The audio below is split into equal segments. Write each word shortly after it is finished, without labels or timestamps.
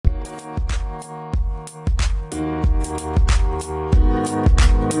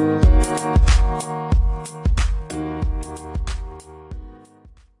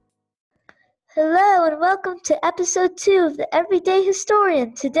to episode 2 of the Everyday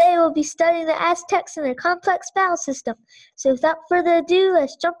Historian. Today we'll be studying the Aztecs and their complex battle system. So without further ado,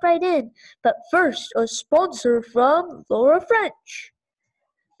 let's jump right in. But first, a sponsor from Laura French.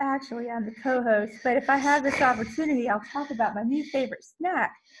 Actually, I'm the co-host, but if I have this opportunity, I'll talk about my new favorite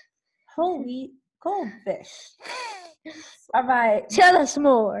snack, whole wheat goldfish. All right. Tell us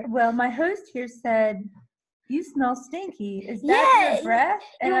more. Well, my host here said, "You smell stinky. Is that your breath?"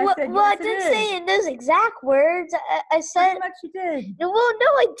 And I said, "Well, yes, I didn't say in those exact words. I said, pretty much you did. Well, no,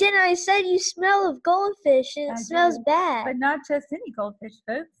 I didn't. I said you smell of goldfish, and it smells bad. But not just any goldfish,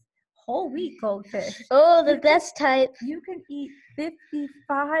 folks. Whole wheat goldfish. Oh, the best type. You can eat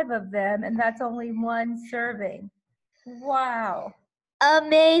 55 of them, and that's only one serving. Wow.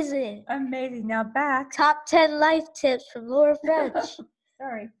 Amazing. Amazing. Now back. Top 10 life tips from Laura French.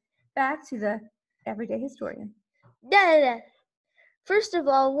 Sorry. Back to the Everyday Historian. First of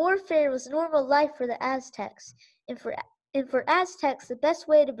all, warfare was normal life for the Aztecs. And for Aztecs, the best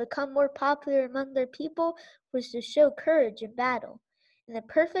way to become more popular among their people was to show courage in battle. And the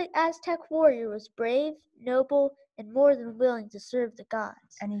perfect Aztec warrior was brave, noble, and more than willing to serve the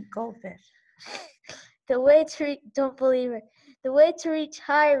gods. And eat goldfish. The way to reach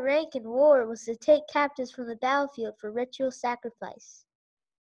higher rank in war was to take captives from the battlefield for ritual sacrifice.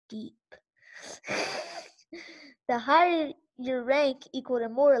 Deep. The higher your rank equaled a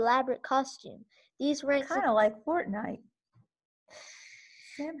more elaborate costume. These ranks kind of like Fortnite.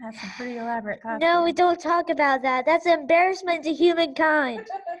 Sam has some pretty elaborate costumes. No, we don't talk about that. That's an embarrassment to humankind.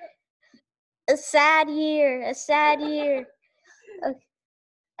 A sad year. Okay.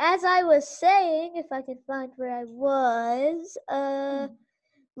 As I was saying, if I can find where I was,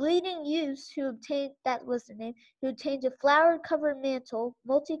 leading youths who obtained a flower-covered mantle,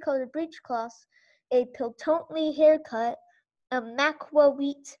 multicolored breechcloths, a piltontly haircut, a macwa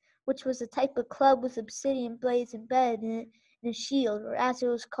wheat, which was a type of club with obsidian blades embedded in it, and a shield, or as it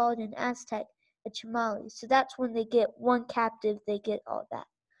was called in Aztec, a chamali. So that's when they get one captive, they get all that.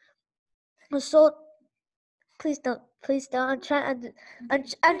 Please don't. I'm trying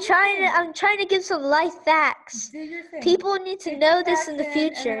to give some life facts. Do your thing. People need to know this in the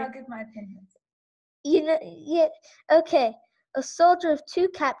future. And then I'll give my opinions. Okay. A soldier of 2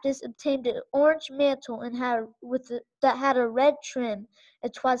 captives obtained an orange mantle that had a red trim, a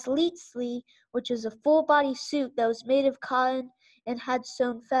toislitesli, which is a full-body suit that was made of cotton and had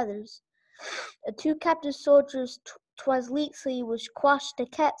sewn feathers. A 2 captive soldiers' toislitesli was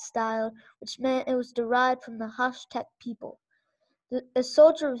quashtaket style, which meant it was derived from the Aztec people. A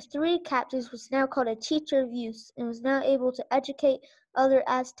soldier with 3 captives was now called a teacher of youths and was now able to educate other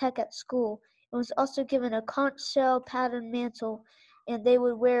Aztec at school. It was also given a conch shell patterned mantle, and they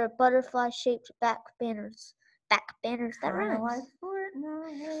would wear butterfly-shaped back banners. That rhymes. Like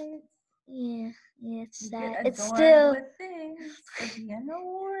Fortnite. Yeah, it's sad. It's still with things for being a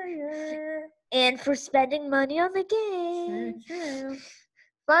warrior. And for spending money on the game. True.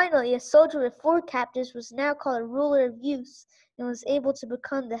 Finally, a soldier with 4 captives was now called a ruler of youths and was able to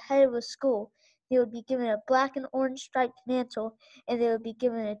become the head of a school. They would be given a black and orange striped mantle, and they would be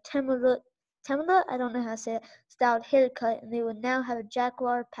given a temula, I don't know how to say it, styled haircut, and they would now have a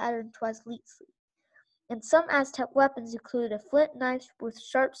jaguar patterned toislitesli. And some Aztec weapons include a flint knife with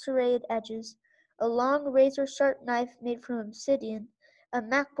sharp serrated edges, a long razor-sharp knife made from obsidian, a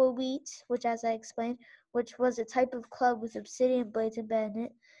macwa wheat, which, as I explained, which was a type of club with obsidian blades embedded in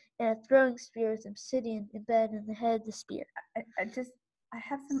it, and a throwing spear with obsidian embedded in the head of the spear. I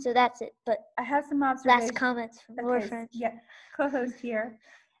have some. So that's it. But I have some observations. Last comments from Laura French. Yeah, co-host here.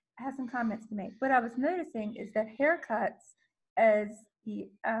 I have some comments to make. What I was noticing is that haircuts, as the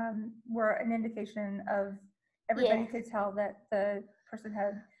were an indication of everybody could tell that the person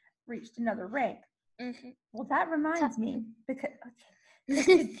had reached another rank. Mm-hmm. Well, that reminds me because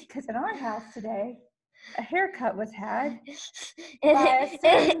in our house today, a haircut was had.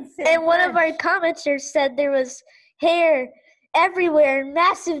 And one of our commenters said there was hair everywhere,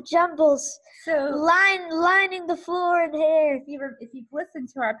 massive jumbles, lining the floor in hair. If you've listened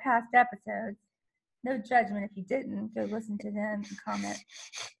to our past episodes, no judgment if you didn't. Go listen to them and comment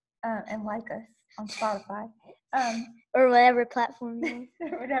and like us on Spotify. Or whatever platform you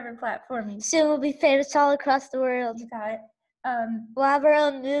or whatever platform you Soon we'll be famous all across the world. You got it. We'll have our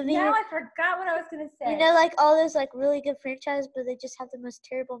own movie. Now I forgot what I was going to say. You know, like all those like really good franchises, but they just have the most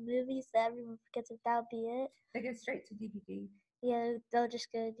terrible movies that everyone forgets if that would be it. They go straight to DVD. Yeah, they'll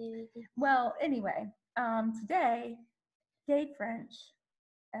just go to DVD. Well, anyway, today, Dave French,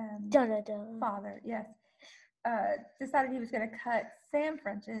 father, yes, decided he was going to cut Sam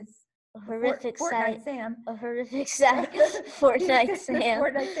French's horrific Fortnite Sam. A horrific sight. Fortnite Sam.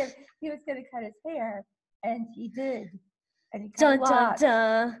 Fortnite Sam. He was going to cut his hair And he did. And he Dun cut dun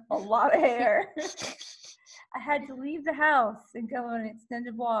dun. a lot of hair. I had to leave the house and go on an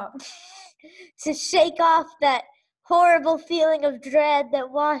extended walk. To shake off that horrible feeling of dread that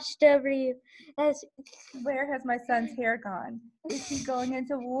washed over you. Where has my son's hair gone? Is he going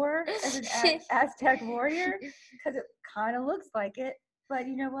into war as an Aztec warrior? Because it kind of looks like it. But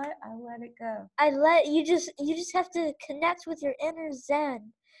you know what? I let it go. You just have to connect with your inner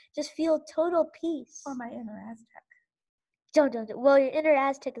Zen. Just feel total peace. Or my inner Aztec. Don't. Well, your inner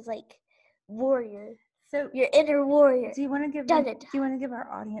Aztec is like warrior. So your inner warrior. Do you want to give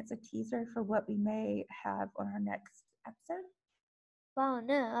our audience a teaser for what we may have on our next episode? Well,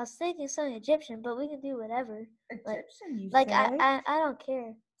 no, I was thinking something Egyptian, but we can do whatever. Egyptian, you say? I don't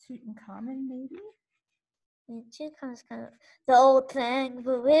care. Tutankhamun, maybe? Tutankhamun's kind of the old thing,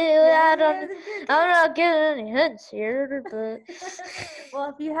 but I'm not giving any hints here. But well,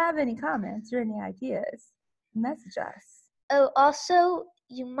 if you have any comments or any ideas, message us. Oh, also,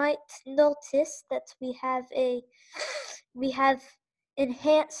 you might notice that we have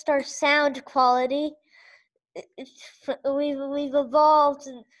enhanced our sound quality. We've evolved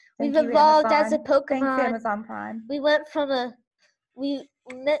and evolved as a Pokemon. Thanks, Amazon Prime. We went from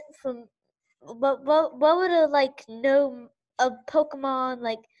what would a Pokemon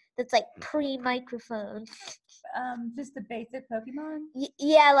like that's like pre-microphone? Just a basic Pokemon.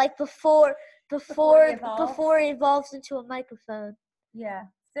 Yeah, like before it evolves into a microphone. Yeah.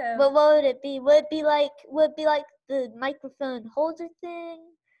 So. But what would it be? Would it be like the microphone holder thing?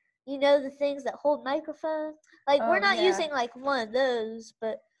 You know, the things that hold microphones. Like we're not using like one of those,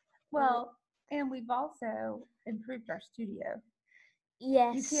 but. Well, and we've also improved our studio.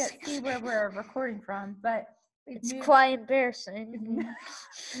 Yes. You can't see where we're recording from, but it's quite embarrassing.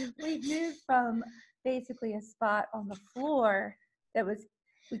 We've moved from basically a spot on the floor that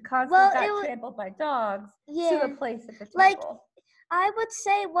we constantly got trampled by dogs to a place at the table. Like, I would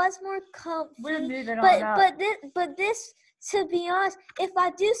say it was more comfy. We're moving on up. But this, to be honest, if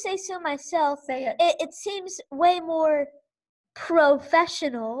I do say so myself, say it. It seems way more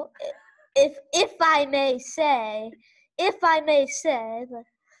professional, if I may say. But,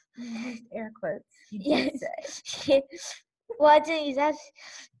 you used air quotes. You did say. Well, I didn't use that.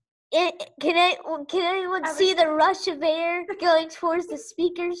 Can anyone see the rush of air going towards the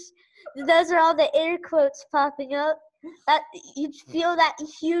speakers? Those are all the air quotes popping up. That you feel that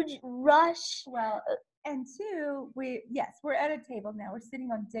huge rush. Well, and two, we're at a table now. We're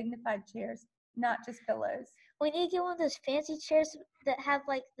sitting on dignified chairs, not just pillows. We need to get one of those fancy chairs that have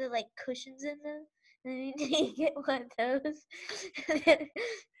like the cushions in them. And we need to get one of those.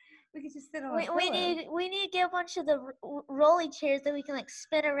 We could just sit on a pillow. We need to get a bunch of the rolly chairs that we can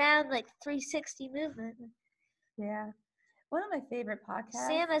spin around 360 movement. Yeah. One of my favorite podcasts.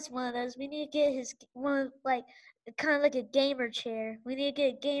 Sam has one of those. We need to get his one kind of like a gamer chair. We need to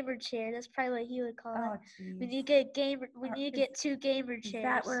get a gamer chair. That's probably what he would call it. Geez. We need to get a gamer. We need to get two gamer chairs. Is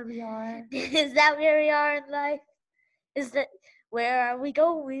that where we are? Is that where we are in life? Is that where are we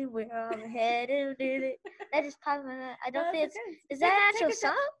going? Where are we headed? That just popped in my mind. I don't think is that an actual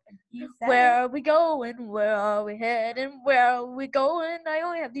song? Where are we going? Where are we heading? Where are we going? I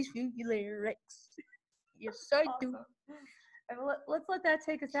only have these few lyrics. Yes, I do. Let's let that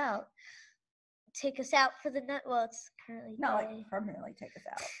take us out. Take us out for the night. Well, it's currently not day. Permanently take us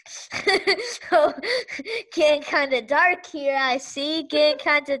out. Oh, getting kind of dark here. I see. Getting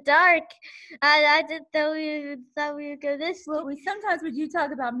kind of dark. I didn't thought we would go this. Well, sometimes we do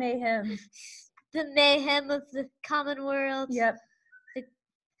talk about mayhem. The mayhem of the common world. Yep.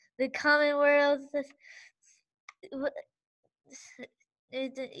 The common world.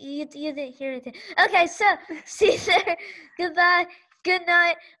 You didn't hear anything. Okay, so see you there. Goodbye. Good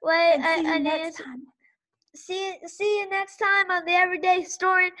night. Wait, See you next time on the Everyday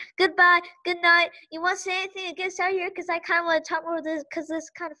Historian. Goodbye. Good night. You want to say anything against out here? Because I kind of want to talk more of this because this is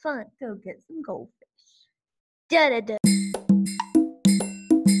kind of fun. Go get some goldfish. Da-da-da.